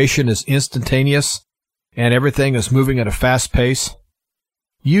communication is instantaneous and everything is moving at a fast pace,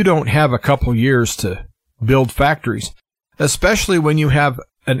 you don't have a couple years to build factories, especially when you have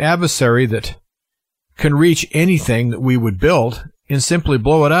an adversary that can reach anything that we would build and simply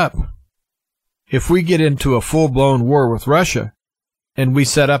blow it up. If we get into a full-blown war with Russia and we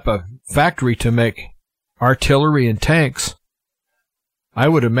set up a factory to make artillery and tanks, I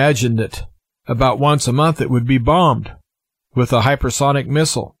would imagine that about once a month it would be bombed with a hypersonic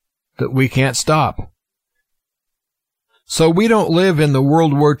missile that we can't stop. So we don't live in the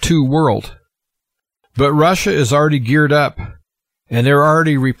World War II world. But Russia is already geared up, and they're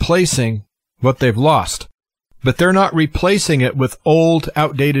already replacing what they've lost. But they're not replacing it with old,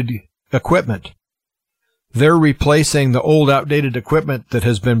 outdated equipment. They're replacing the old, outdated equipment that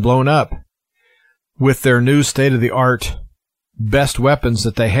has been blown up with their new state-of-the-art best weapons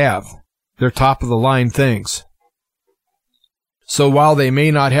that they have. They're top-of-the-line things. So while they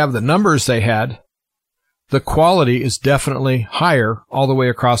may not have the numbers they had, the quality is definitely higher all the way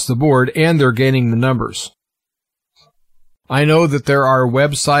across the board, and they're gaining the numbers. I know that there are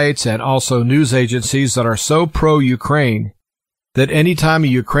websites and also news agencies that are so pro-Ukraine that any time a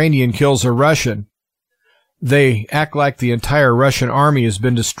Ukrainian kills a Russian, they act like the entire Russian army has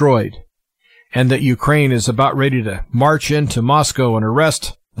been destroyed, and that Ukraine is about ready to march into Moscow and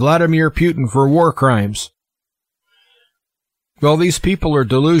arrest Vladimir Putin for war crimes. Well, these people are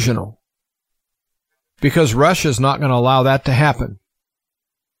delusional, because Russia's not going to allow that to happen.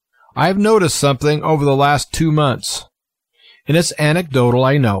 I've noticed something over the last 2 months, and it's anecdotal,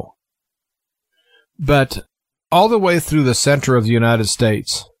 I know. But all the way through the center of the United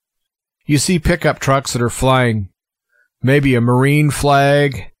States, you see pickup trucks that are flying maybe a Marine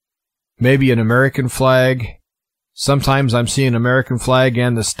flag, maybe an American flag. Sometimes I'm seeing American flag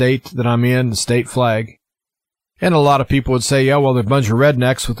and the state that I'm in, the state flag. And a lot of people would say, yeah, well, they're a bunch of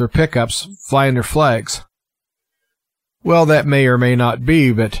rednecks with their pickups flying their flags. Well, that may or may not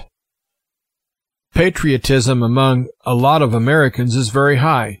be, but patriotism among a lot of Americans is very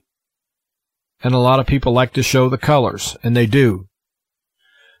high. And a lot of people like to show the colors, and they do.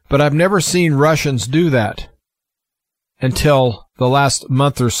 But I've never seen Russians do that until the last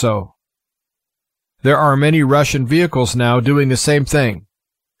month or so. There are many Russian vehicles now doing the same thing,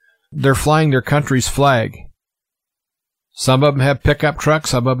 they're flying their country's flag. Some of them have pickup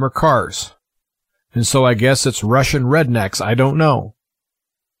trucks, some of them are cars. And so I guess it's Russian rednecks, I don't know.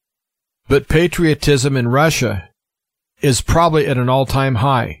 But patriotism in Russia is probably at an all-time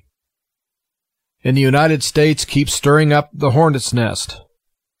high. And the United States keeps stirring up the hornet's nest.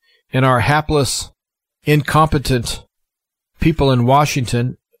 And our hapless, incompetent people in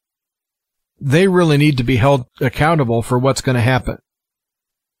Washington, they really need to be held accountable for what's going to happen.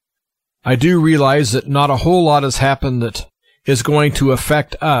 I do realize that not a whole lot has happened that is going to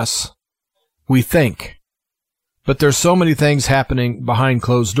affect us, we think. But there's so many things happening behind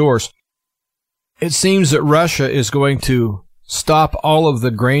closed doors. It seems that Russia is going to stop all of the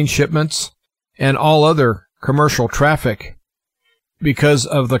grain shipments and all other commercial traffic because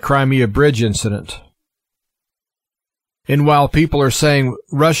of the Crimea Bridge incident. And while people are saying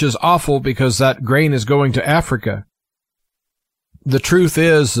Russia's awful because that grain is going to Africa, the truth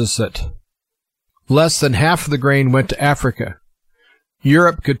is that less than half of the grain went to Africa.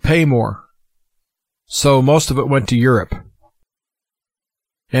 Europe could pay more, so most of it went to Europe.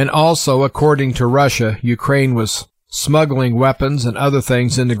 And also, according to Russia, Ukraine was smuggling weapons and other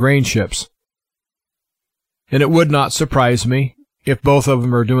things in the grain ships. And it would not surprise me if both of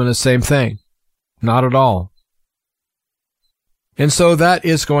them are doing the same thing. Not at all. And so that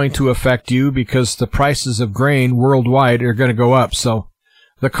is going to affect you because the prices of grain worldwide are going to go up. So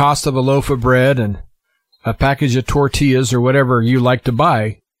the cost of a loaf of bread and a package of tortillas or whatever you like to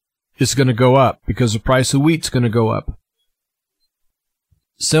buy is going to go up because the price of wheat's going to go up.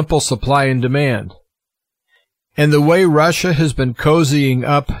 Simple supply and demand. And the way Russia has been cozying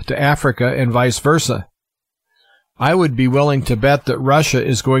up to Africa and vice versa, I would be willing to bet that Russia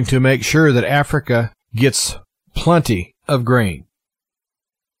is going to make sure that Africa gets plenty of grain.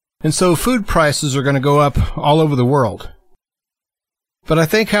 And so food prices are going to go up all over the world. But I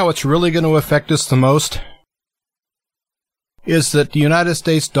think how it's really going to affect us the most is that the United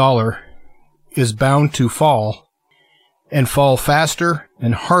States dollar is bound to fall, and fall faster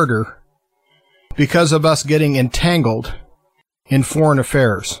and harder because of us getting entangled in foreign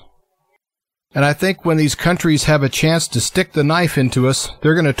affairs. And I think when these countries have a chance to stick the knife into us,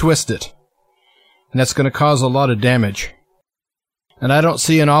 they're going to twist it. And that's going to cause a lot of damage. And I don't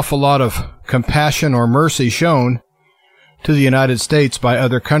see an awful lot of compassion or mercy shown to the United States by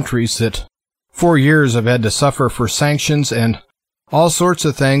other countries that for years have had to suffer for sanctions and all sorts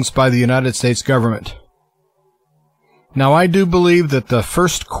of things by the United States government. Now, I do believe that the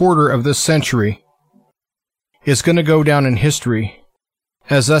first quarter of this century is going to go down in history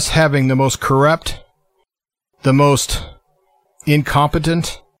as us having the most corrupt, the most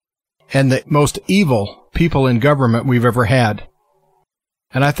incompetent, and the most evil people in government we've ever had.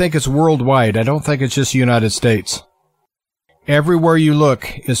 And I think it's worldwide. I don't think it's just the United States. Everywhere you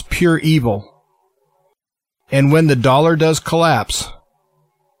look is pure evil. And when the dollar does collapse,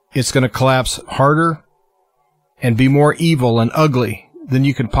 it's going to collapse harder and be more evil and ugly than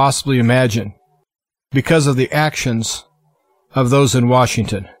you can possibly imagine because of the actions of those in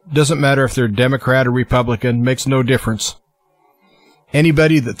Washington. Doesn't matter if they're Democrat or Republican, makes no difference.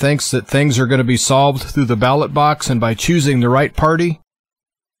 Anybody that thinks that things are going to be solved through the ballot box and by choosing the right party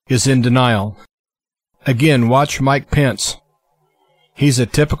is in denial. Again, watch Mike Pence. He's a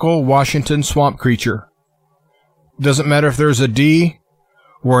typical Washington swamp creature. Doesn't matter if there's a D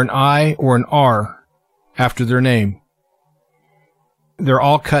or an I or an R after their name. They're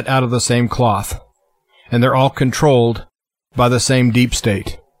all cut out of the same cloth, and they're all controlled by the same deep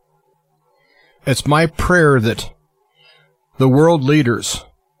state. It's my prayer that the world leaders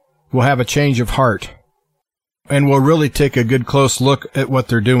will have a change of heart and will really take a good close look at what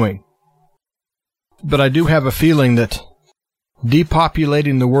they're doing. But I do have a feeling that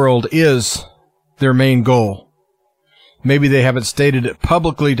depopulating the world is their main goal. Maybe they haven't stated it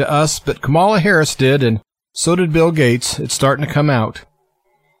publicly to us, but Kamala Harris did, and so did Bill Gates. It's starting to come out.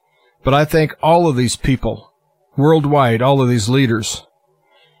 But I think all of these people, worldwide, all of these leaders,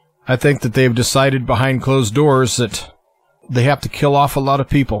 I think that they've decided behind closed doors that they have to kill off a lot of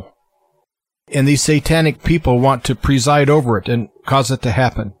people. And these satanic people want to preside over it and cause it to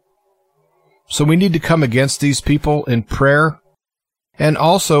happen. So we need to come against these people in prayer and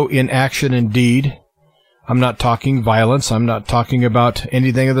also in action and deed. I'm not talking violence. I'm not talking about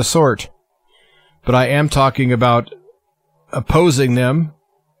anything of the sort. But I am talking about opposing them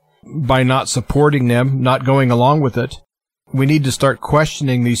by not supporting them, not going along with it. We need to start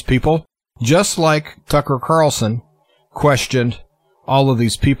questioning these people, just like Tucker Carlson questioned all of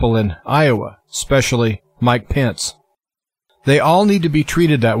these people in Iowa, especially Mike Pence. They all need to be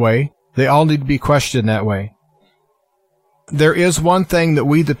treated that way. They all need to be questioned that way. there is one thing that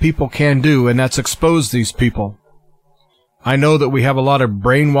we the people can do, and that's expose these people. I know that we have a lot of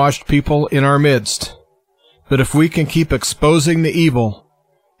brainwashed people in our midst, but if we can keep exposing the evil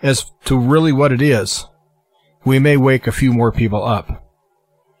as to really what it is, we may wake a few more people up.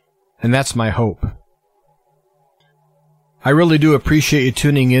 And that's my hope. I really do appreciate you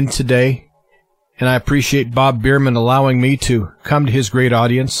tuning in today, and I appreciate Bob Bierman allowing me to come to his great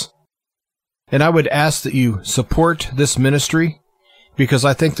audience. And I would ask that you support this ministry, because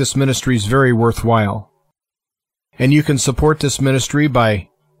I think this ministry is very worthwhile. And you can support this ministry by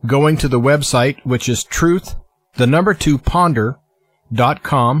going to the website, which is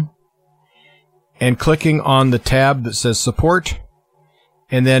truth2ponder.com, and clicking on the tab that says support,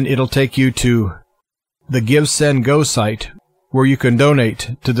 and then it'll take you to the Give, Send, Go site, where you can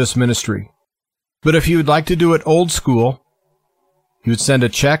donate to this ministry. But if you would like to do it old school, you would send a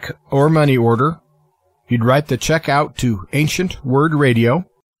check or money order. You'd write the check out to Ancient Word Radio,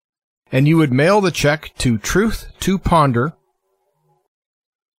 and you would mail the check to Truth to Ponder,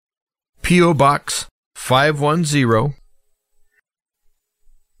 P.O. Box 510,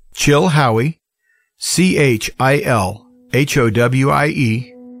 Chilhowie, Chilhowie,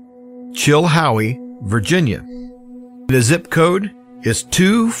 Chilhowie, Virginia. The zip code is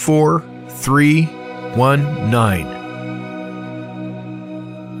 24319.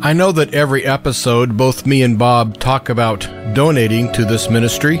 I know that every episode, both me and Bob talk about donating to this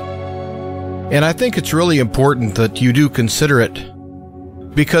ministry, and I think it's really important that you do consider it,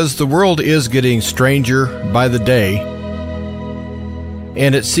 because the world is getting stranger by the day,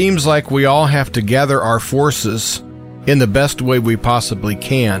 and it seems like we all have to gather our forces in the best way we possibly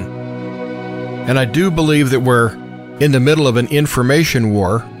can. And I do believe that we're in the middle of an information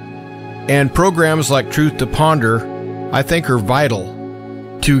war, and programs like Truth to Ponder, I think, are vital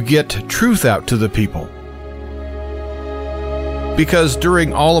to get truth out to the people. Because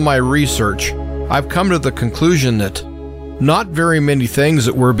during all of my research, I've come to the conclusion that not very many things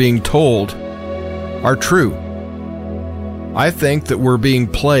that we're being told are true. I think that we're being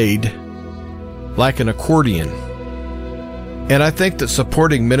played like an accordion. And I think that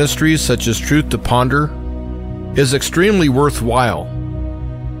supporting ministries such as Truth to Ponder is extremely worthwhile.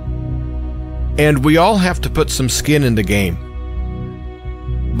 And we all have to put some skin in the game.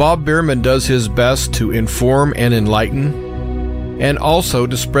 Bob Bierman does his best to inform and enlighten, and also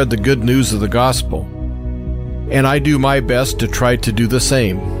to spread the good news of the gospel. And I do my best to try to do the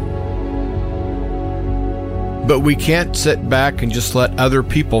same. But we can't sit back and just let other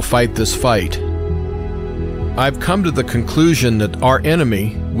people fight this fight. I've come to the conclusion that our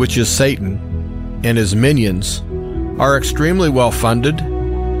enemy, which is Satan, and his minions, are extremely well funded,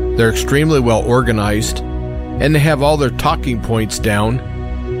 they're extremely well organized, and they have all their talking points down.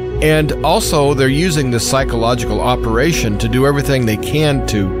 And also, they're using this psychological operation to do everything they can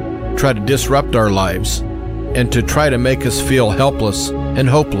to try to disrupt our lives and to try to make us feel helpless and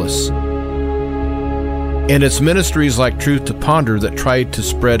hopeless. And it's ministries like Truth to Ponder that try to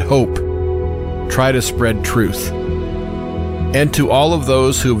spread hope, try to spread truth. And to all of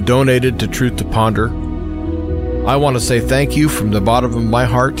those who have donated to Truth to Ponder, I want to say thank you from the bottom of my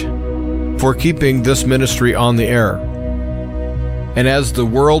heart for keeping this ministry on the air. And as the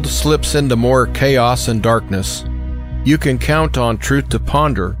world slips into more chaos and darkness, you can count on Truth to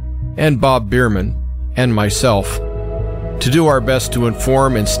Ponder and Bob Bierman and myself to do our best to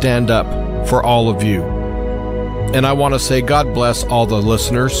inform and stand up for all of you. And I want to say God bless all the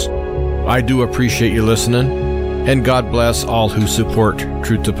listeners. I do appreciate you listening, and God bless all who support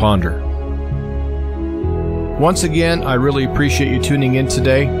Truth to Ponder. Once again, I really appreciate you tuning in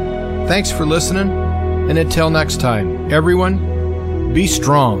today. Thanks for listening, and until next time, everyone, be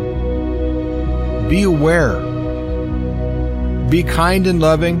strong, be aware, be kind and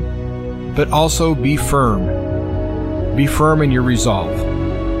loving, but also be firm. Be firm in your resolve.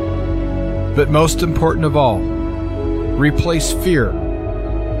 But most important of all, replace fear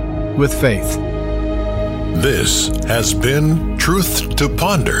with faith. This has been Truth to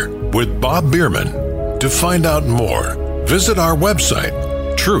Ponder with Bob Bierman. To find out more, visit our website,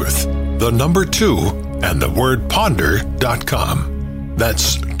 truth2ponder.com.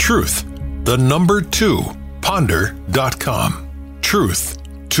 That's truth2ponder.com. Truth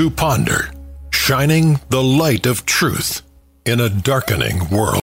to Ponder, shining the light of truth in a darkening world.